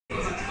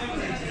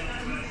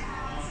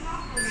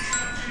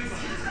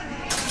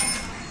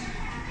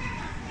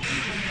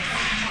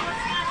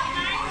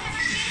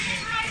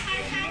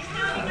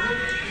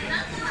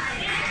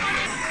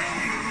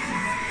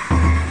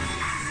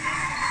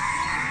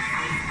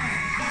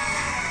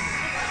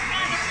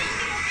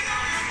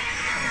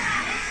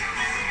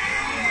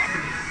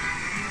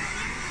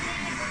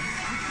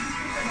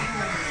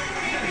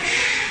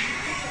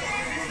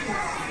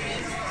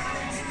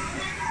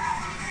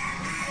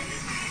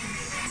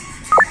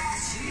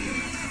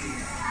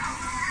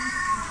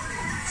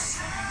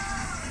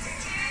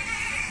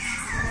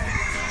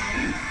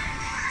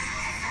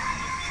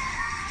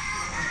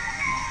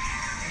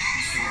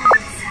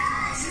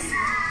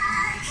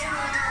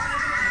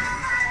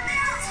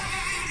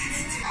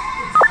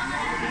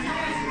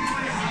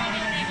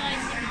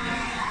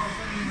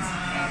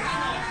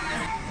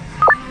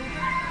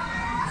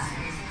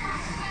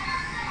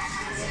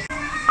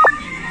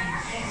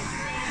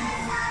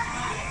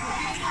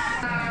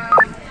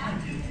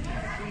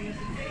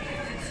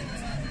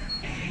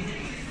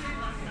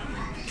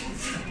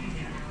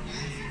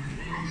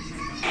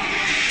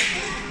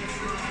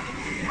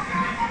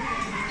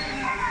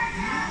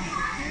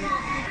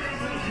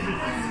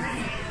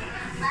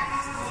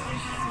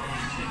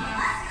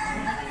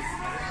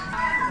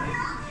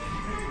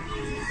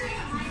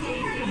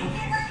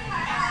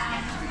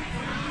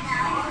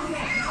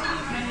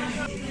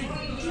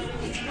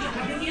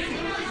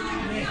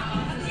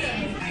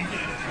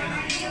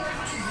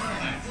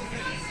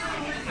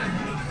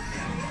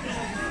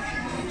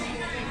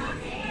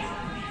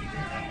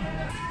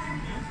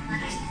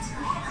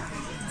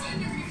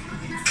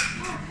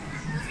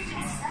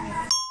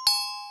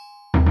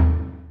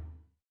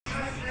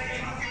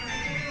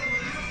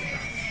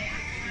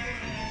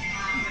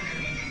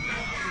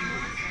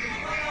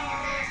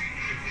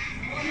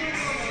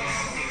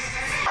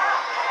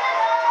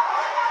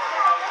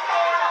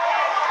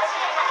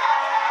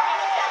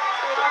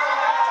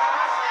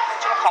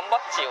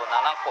チを7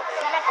個で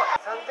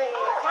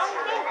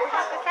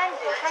3533円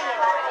ですね。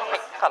は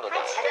い、カードで。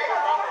ありが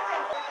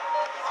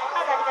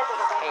とう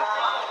ございます。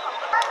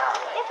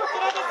で、こち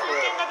らで抽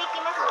選がで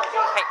きますので、カ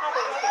ー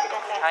ドにしてく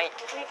ださい。はい。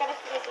上から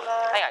失礼し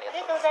ます。はい、ありがと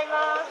うござい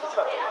ます。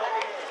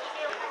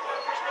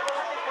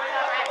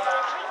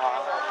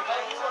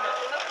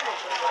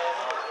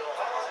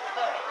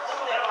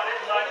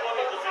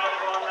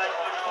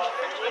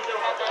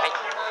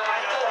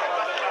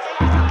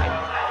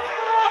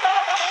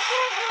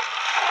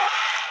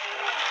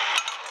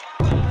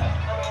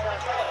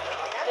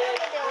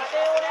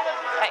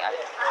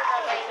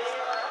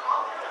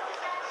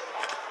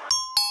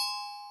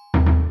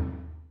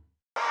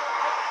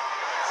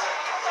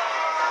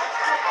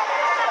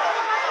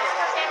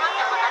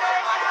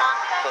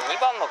2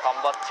番の缶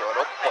バッジを6個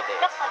で、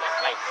はい、3000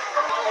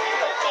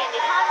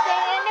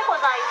円でご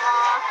ざいま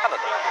す。カード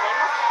で。どう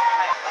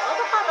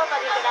ぞカードお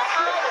借りくだ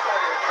さい。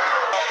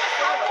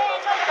3000円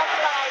の一括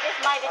払いで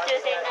す。前で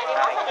抽選になり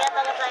ます。ありがと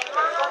うござい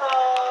ま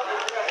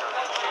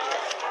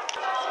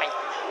す。はい。お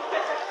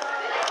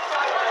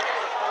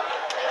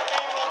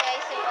願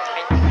いします。は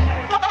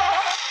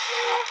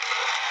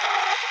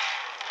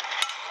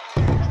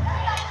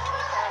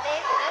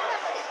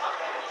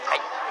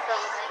い。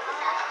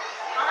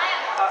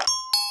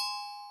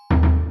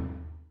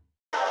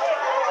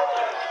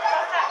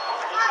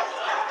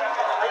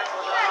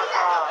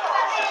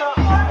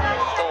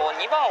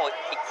2番を1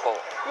個。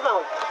2番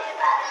を1個。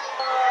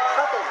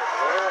カーテンです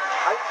ね。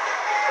はい。カ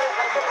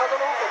ード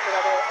の方こち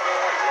らでお願いし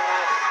ます。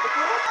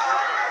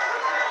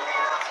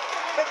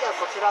はい、じゃあ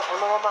こちらそ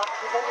のまま抽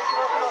選でき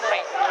ますので、は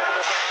い。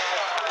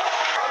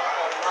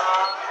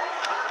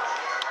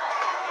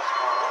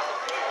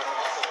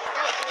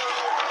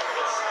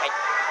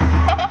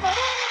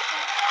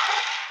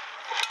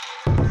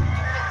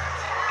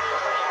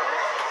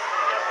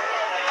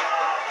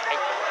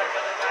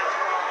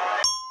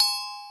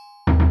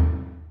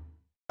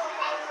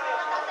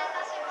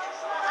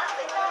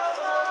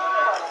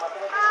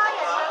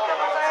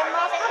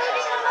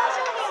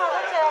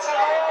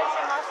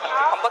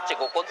バッジ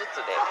5個ずつ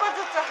で。5個ず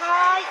つ、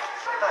はい。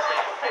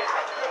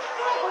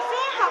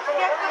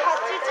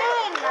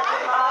5880円になり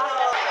ます。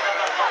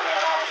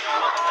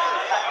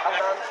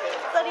お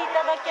取りい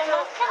ただけ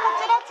ます。こ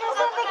ちら抽選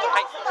でき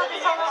ますの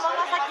で、そのま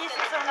ま先進ん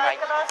でください。あり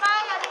がとうござ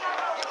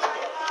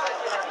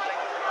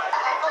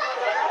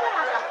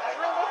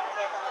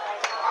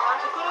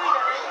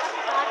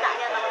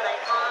い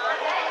ます。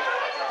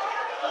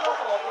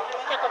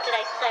じゃあこちら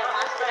1回お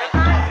回しくださ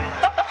い。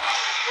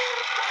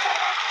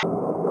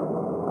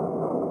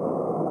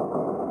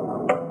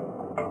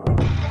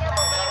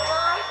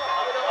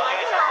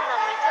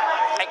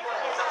はい、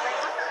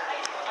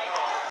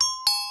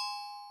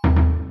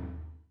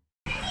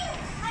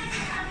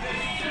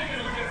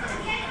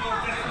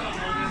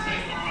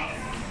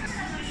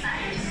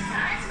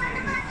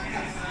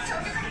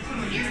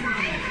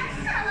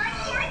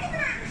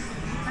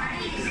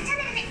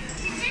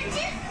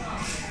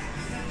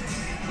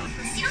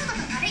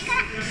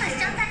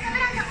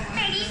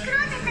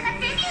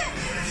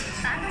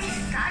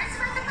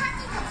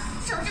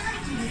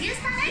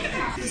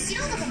ブシ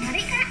ロードとマル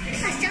イから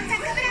ファッション